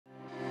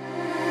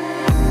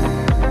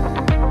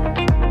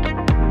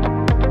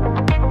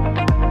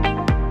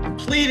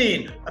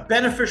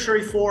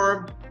beneficiary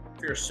form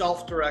for your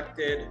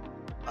self-directed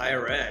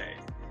IRA.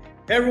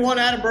 Hey everyone,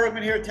 Adam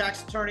Bergman here,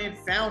 tax attorney and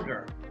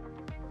founder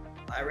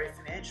of IRA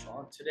Financial.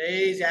 On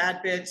today's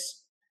AdBits,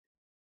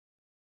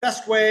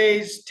 best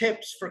ways,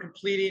 tips for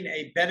completing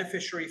a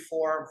beneficiary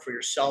form for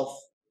your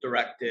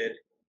self-directed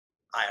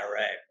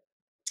IRA.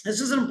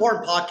 This is an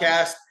important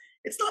podcast.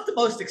 It's not the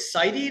most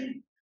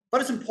exciting, but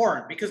it's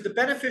important because the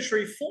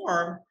beneficiary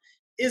form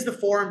is the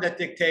form that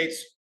dictates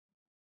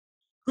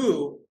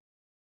who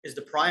is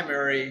the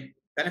primary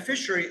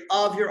beneficiary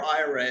of your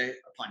IRA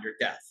upon your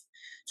death.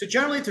 So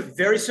generally, it's a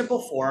very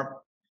simple form.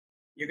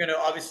 You're going to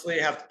obviously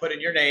have to put in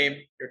your name,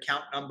 your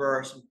account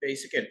number, some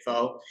basic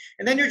info,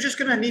 and then you're just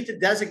going to need to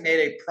designate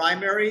a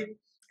primary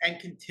and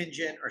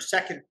contingent or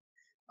second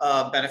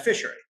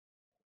beneficiary.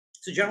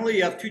 So generally,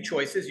 you have two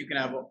choices. You can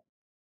have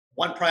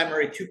one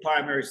primary, two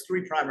primaries,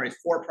 three primaries,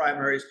 four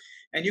primaries,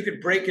 and you can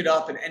break it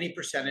up in any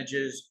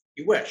percentages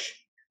you wish,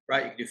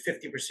 right? You can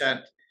do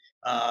 50%.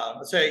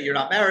 Let's say you're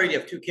not married, you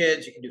have two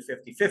kids, you can do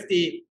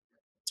 50-50.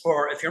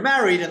 Or if you're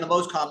married, in the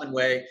most common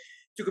way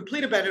to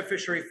complete a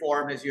beneficiary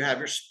form is you have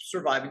your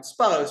surviving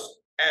spouse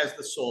as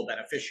the sole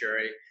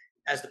beneficiary,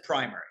 as the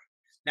primary.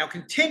 Now,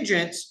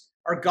 contingents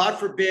are, God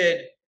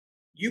forbid,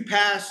 you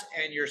pass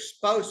and your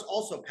spouse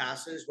also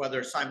passes,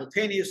 whether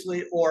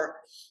simultaneously or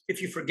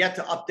if you forget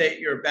to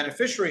update your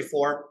beneficiary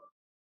form,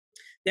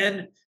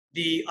 then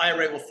the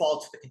IRA will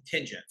fall to the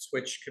contingents,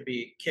 which could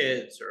be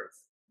kids or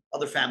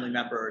other family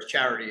members,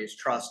 charities,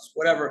 trusts,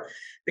 whatever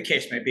the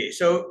case may be.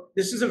 So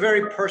this is a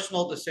very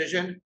personal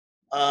decision.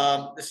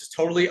 This is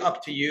totally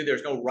up to you.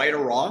 There's no right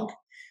or wrong.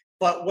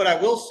 But what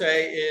I will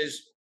say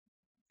is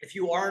if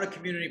you are in a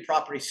community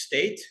property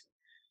state,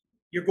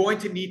 you're going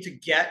to need to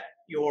get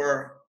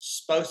your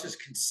spouse's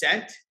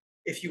consent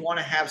if you want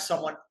to have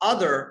someone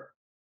other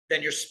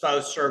than your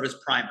spouse serve as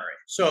primary.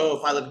 So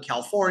if I live in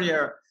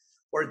California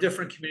or a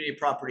different community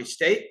property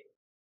state,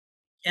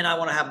 and I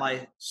want to have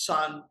my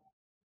son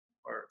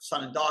or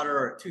son and daughter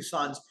or two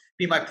sons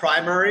be my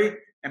primary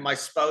and my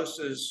spouse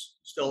is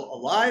still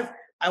alive,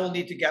 I will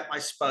need to get my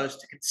spouse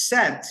to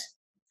consent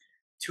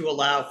to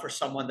allow for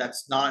someone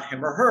that's not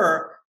him or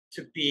her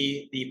to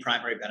be the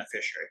primary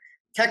beneficiary.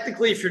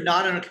 Technically, if you're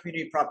not in a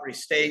community property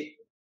state,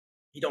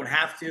 you don't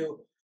have to,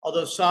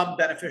 although some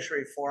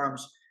beneficiary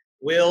forms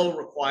will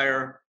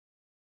require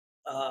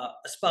a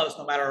spouse,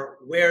 no matter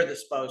where the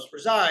spouse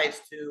resides,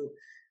 to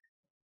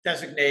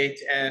designate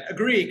and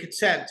agree,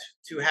 consent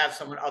to have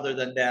someone other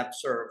than them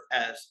serve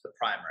as the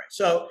primary.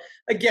 So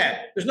again,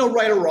 there's no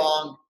right or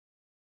wrong.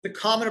 The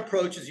common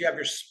approach is you have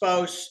your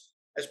spouse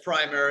as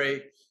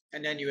primary,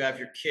 and then you have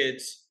your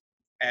kids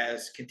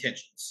as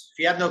contingents. If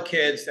you have no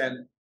kids,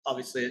 then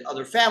obviously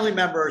other family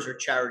members or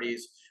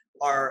charities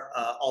are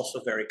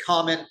also very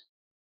common.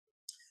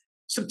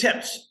 Some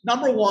tips.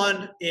 Number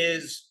one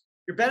is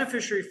your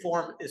beneficiary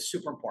form is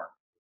super important.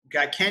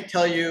 Okay, I can't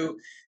tell you,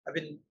 I've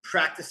been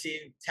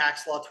practicing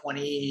tax law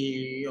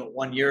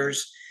 21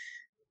 years.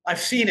 I've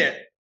seen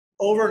it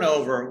over and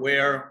over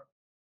where,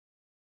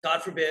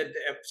 God forbid,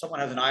 if someone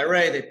has an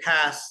IRA, they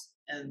pass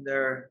and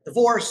they're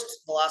divorced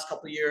in the last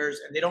couple of years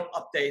and they don't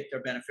update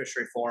their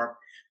beneficiary form.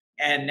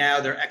 And now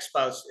their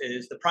ex-spouse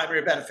is the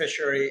primary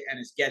beneficiary and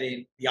is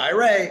getting the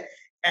IRA.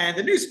 And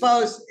the new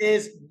spouse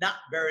is not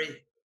very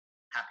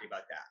happy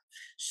about that.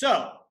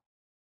 So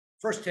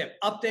first tip,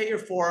 update your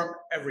form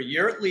every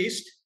year at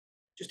least.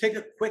 Just take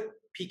a quick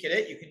peek at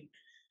it. You can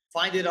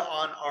find it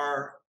on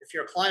our, if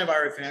you're a client of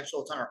IRA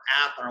Financial, it's on our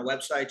app, on our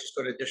website. Just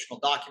go to additional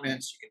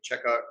documents. You can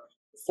check out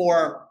the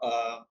form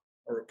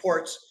or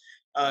reports.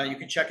 You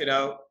can check it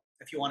out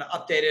if you want to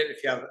update it,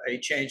 if you have a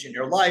change in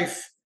your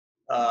life,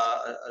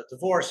 a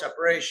divorce,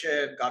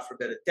 separation, God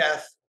forbid, a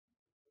death,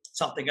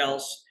 something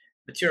else,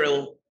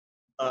 material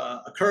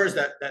occurs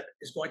that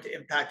is going to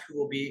impact who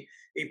will be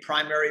a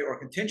primary or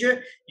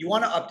contingent, you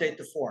want to update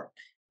the form.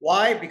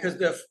 Why? Because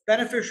the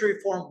beneficiary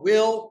form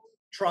will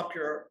trump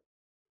your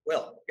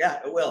will.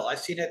 Yeah, it will. I've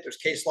seen it. There's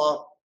case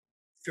law.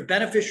 If your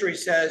beneficiary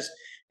says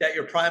that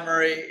your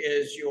primary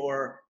is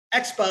your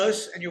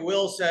ex-spouse and your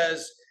will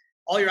says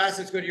all your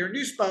assets go to your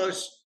new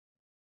spouse,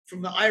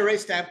 from the IRA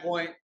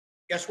standpoint,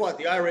 guess what?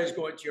 The IRA is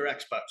going to your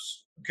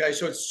ex-spouse. Okay,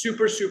 so it's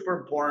super, super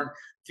important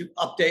to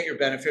update your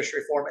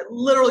beneficiary form. It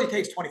literally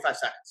takes 25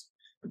 seconds.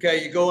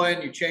 Okay, you go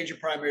in, you change your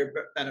primary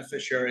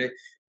beneficiary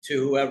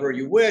to whoever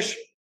you wish,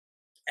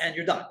 and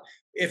you're done.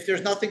 If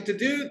there's nothing to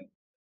do,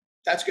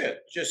 that's good.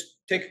 Just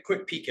take a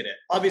quick peek at it.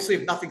 Obviously,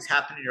 if nothing's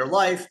happened in your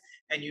life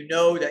and you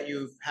know that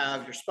you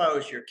have your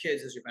spouse, your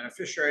kids as your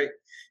beneficiary, and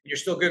you're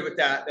still good with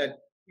that, then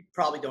you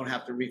probably don't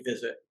have to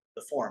revisit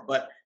the form.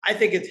 But I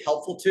think it's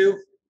helpful to.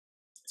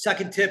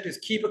 Second tip is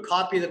keep a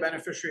copy of the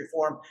beneficiary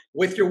form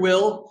with your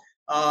will.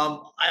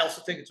 I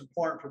also think it's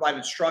important to provide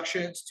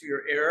instructions to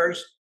your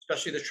heirs,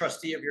 especially the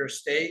trustee of your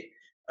estate,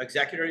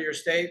 executor of your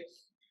estate,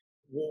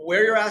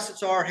 where your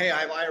assets are. Hey,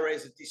 I have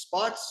IRAs at these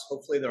spots.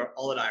 Hopefully they're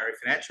all at IRA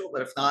Financial,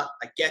 but if not,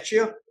 I get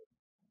you.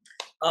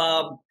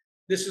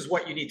 This is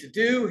what you need to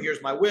do.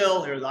 Here's my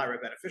will. Here's the IRA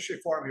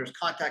beneficiary form. Here's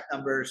contact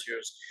numbers.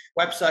 Here's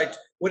websites.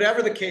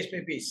 Whatever the case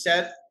may be,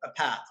 set a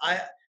path.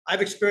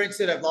 I've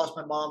experienced it. I've lost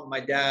my mom and my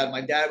dad.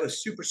 My dad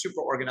was super,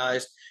 super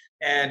organized.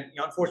 And,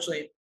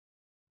 unfortunately,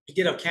 he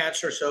did have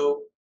cancer.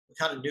 So we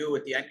kind of knew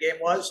what the end game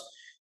was.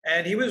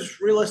 And he was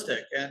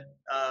realistic and,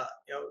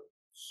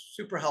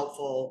 super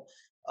helpful.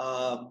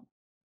 Um,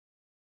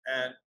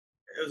 and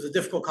it was a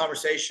difficult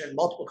conversation,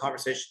 multiple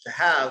conversations to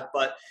have,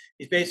 but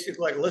he's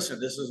basically like, listen,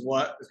 this is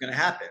what is going to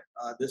happen.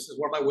 This is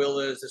where my will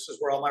is. This is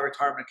where all my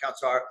retirement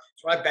accounts are. This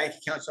is where my bank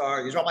accounts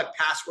are. These are all my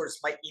passwords,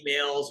 my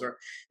emails, or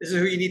this is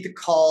who you need to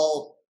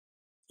call,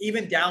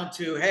 even down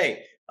to,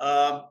 hey,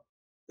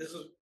 this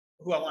is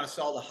who I want to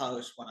sell the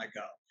house when I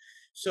go.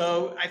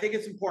 So I think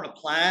it's important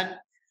to plan.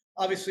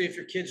 Obviously, if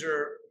your kids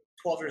are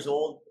 12 years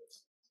old,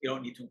 you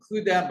don't need to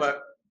include them,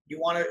 but you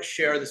want to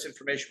share this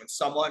information with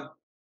someone.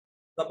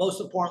 But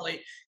most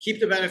importantly, keep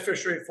the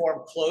beneficiary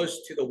form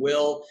close to the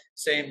will,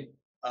 same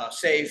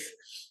safe,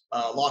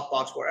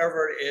 lockbox,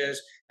 wherever it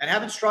is, and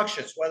have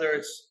instructions, whether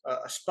it's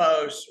a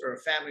spouse or a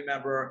family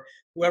member,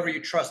 whoever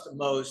you trust the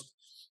most.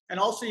 And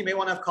also, you may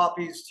want to have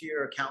copies to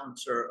your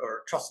accountants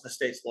or trust and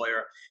estates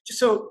lawyer, just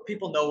so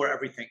people know where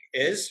everything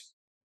is.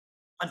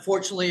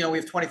 Unfortunately, we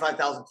have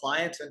 25,000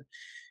 clients, and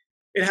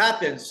it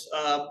happens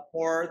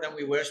more than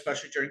we wish,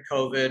 especially during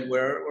COVID,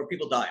 where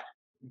people died.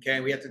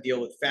 Okay, we had to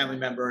deal with family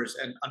members,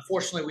 and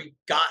unfortunately, we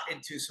got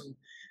into some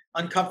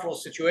uncomfortable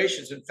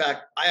situations. In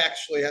fact, I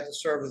actually had to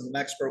serve as an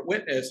expert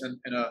witness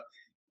in a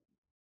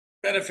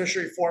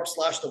beneficiary form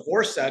slash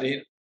divorce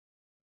setting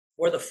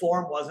where the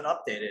form wasn't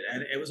updated,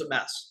 and it was a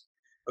mess.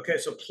 Okay,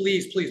 so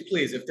please, please,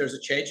 please, if there's a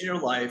change in your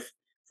life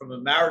from a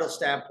marital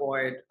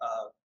standpoint,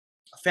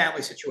 a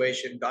family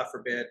situation, God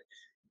forbid,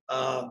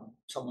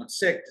 someone's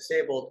sick,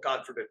 disabled,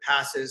 God forbid,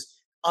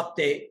 passes,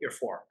 update your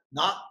form,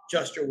 not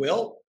just your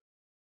will.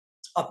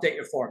 Update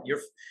your form.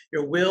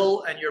 Your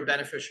will and your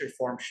beneficiary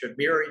form should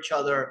mirror each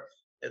other.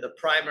 The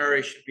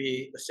primary should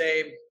be the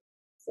same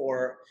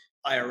for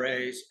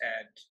IRAs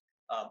and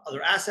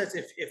other assets.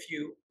 If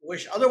you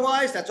wish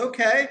otherwise, that's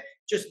okay.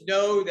 Just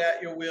know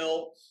that your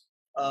will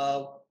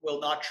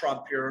not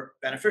trump your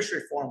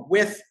beneficiary form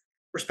with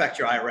respect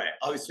to your IRA.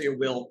 Obviously, your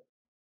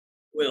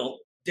will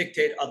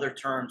dictate other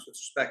terms with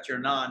respect to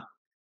your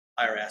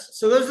non-IRA assets.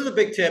 So those are the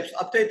big tips.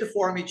 Update the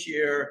form each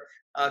year.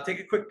 Take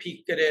a quick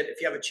peek at it. If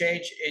you have a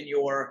change in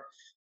your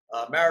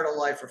marital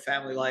life or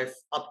family life,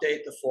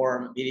 update the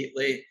form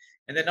immediately.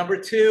 And then number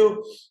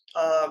two,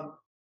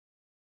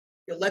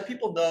 you'll let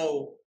people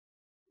know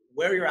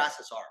where your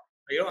assets are.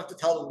 You don't have to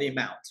tell them the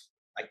amount.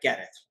 I get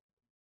it,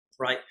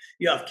 right?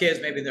 You have kids,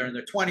 maybe they're in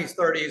their 20s,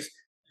 30s.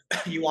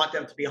 You want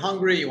them to be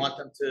hungry. You want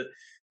them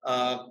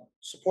to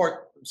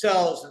support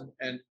themselves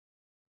and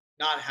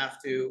not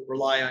have to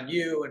rely on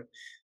you and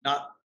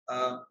not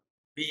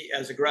be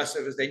as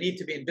aggressive as they need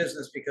to be in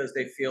business because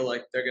they feel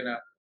like they're going to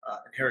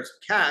inherit some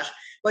cash.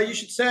 But you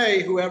should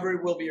say, whoever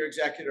will be your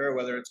executor,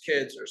 whether it's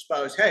kids or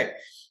spouse, hey,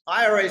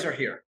 IRAs are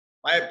here.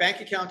 My bank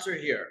accounts are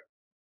here.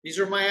 These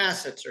are my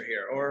assets are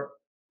here. Or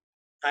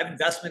I have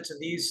investments in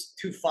these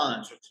 2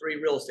 funds or 3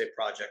 real estate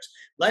projects.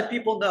 Let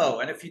people know.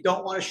 And if you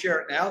don't want to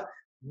share it now,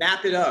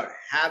 map it out.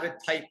 Have it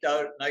typed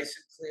out nice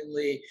and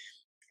cleanly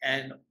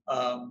and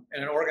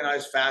in an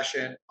organized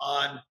fashion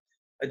on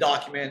a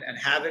document, and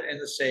have it in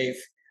the safe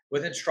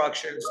with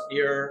instructions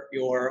near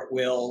your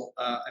will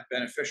and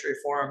beneficiary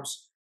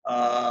forms.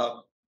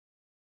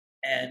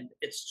 And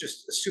it's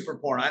just super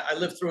important. I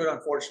lived through it,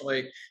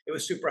 unfortunately. It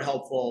was super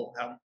helpful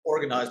how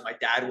organized my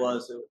dad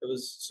was. It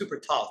was super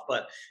tough,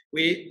 but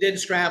we didn't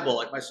scramble.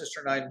 Like, my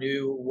sister and I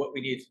knew what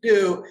we needed to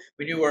do.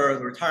 We knew where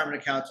the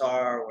retirement accounts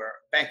are, where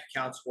bank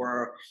accounts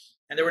were,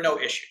 and there were no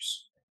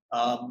issues.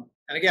 And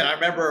again, I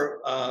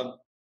remember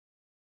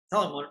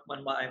telling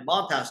when my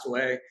mom passed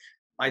away,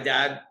 my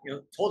dad,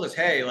 told us,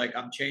 hey, like,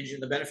 I'm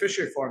changing the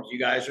beneficiary forms. You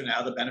guys are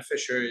now the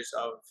beneficiaries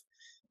of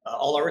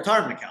all our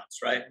retirement accounts,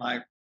 right? My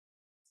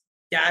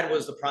dad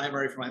was the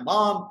primary for my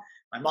mom.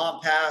 My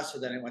mom passed, so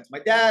then it went to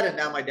my dad, and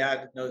now my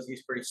dad knows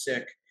he's pretty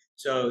sick.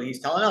 So he's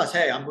telling us,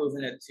 hey, I'm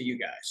moving it to you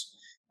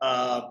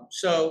guys.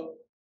 So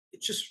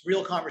it's just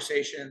real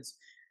conversations.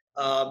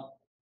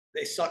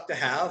 They suck to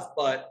have,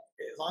 but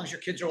as long as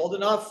your kids are old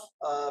enough,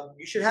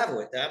 you should have it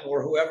with them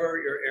or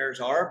whoever your heirs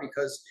are,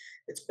 because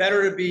it's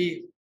better to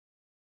be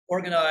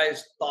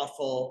organized,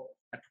 thoughtful,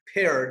 and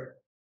prepared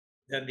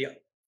than the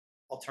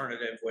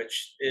alternative,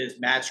 which is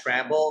mad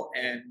scramble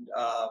and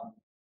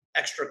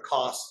extra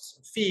costs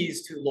and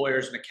fees to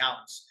lawyers and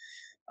accountants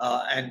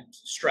and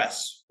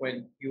stress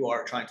when you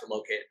are trying to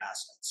locate an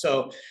asset.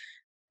 So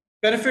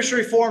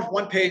beneficiary forms,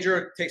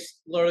 1-pager, takes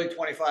literally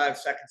 25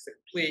 seconds to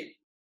complete.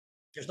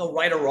 There's no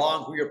right or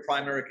wrong who your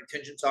primary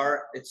contingents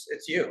are. It's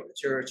you.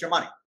 It's your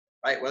money,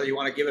 right? Whether you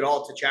want to give it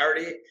all to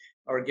charity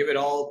or give it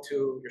all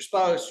to your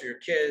spouse or your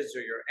kids or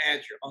your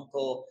aunt, your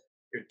uncle,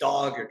 your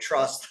dog, your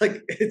trust,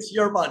 like, it's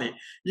your money.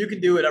 You can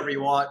do whatever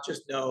you want.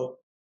 Just know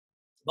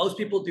most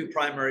people do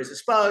primary as a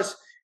spouse,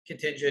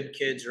 contingent,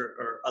 kids,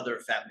 or other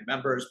family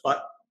members,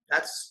 but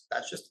that's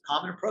just a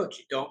common approach.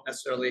 You don't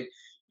necessarily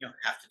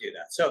have to do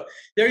that. So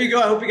there you go.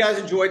 I hope you guys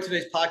enjoyed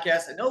today's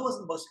podcast. I know it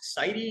wasn't the most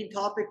exciting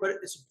topic, but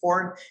it's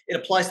important. It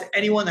applies to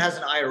anyone that has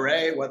an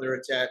IRA, whether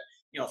it's at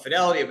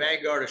Fidelity,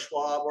 Vanguard, or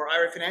Schwab, or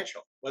IRA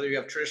Financial. Whether you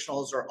have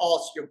traditionals or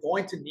alts, you're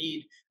going to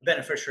need a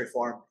beneficiary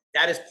form.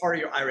 That is part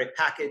of your IRA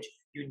package.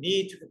 You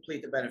need to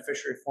complete the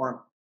beneficiary form,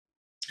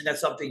 and that's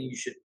something you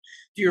should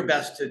do your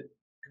best to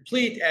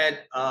complete and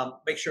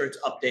make sure it's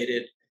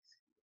updated.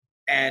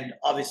 And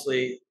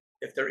obviously,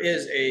 if there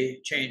is a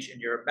change in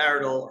your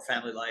marital or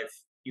family life,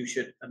 you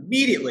should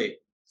immediately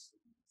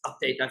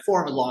update that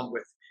form along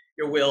with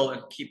your will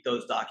and keep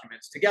those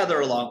documents together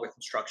along with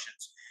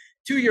instructions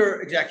to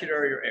your executor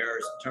or your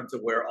heirs in terms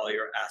of where all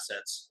your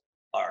assets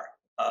are.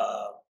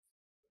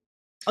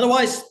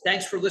 Otherwise,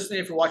 thanks for listening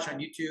and for watching on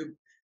YouTube.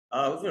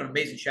 We've got an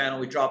amazing channel.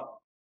 We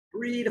drop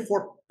 3 to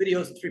 4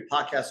 videos and 3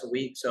 podcasts a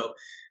week. So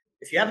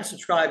if you haven't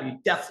subscribed, you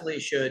definitely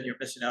should. You're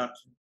missing out on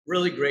some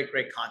really great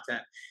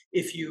content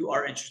if you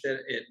are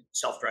interested in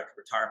self-directed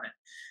retirement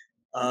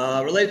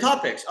related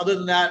topics. Other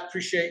than that,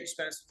 appreciate you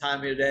spending some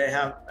time here today.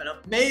 Have an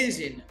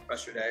amazing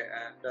rest of your day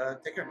and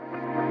take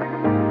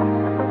care.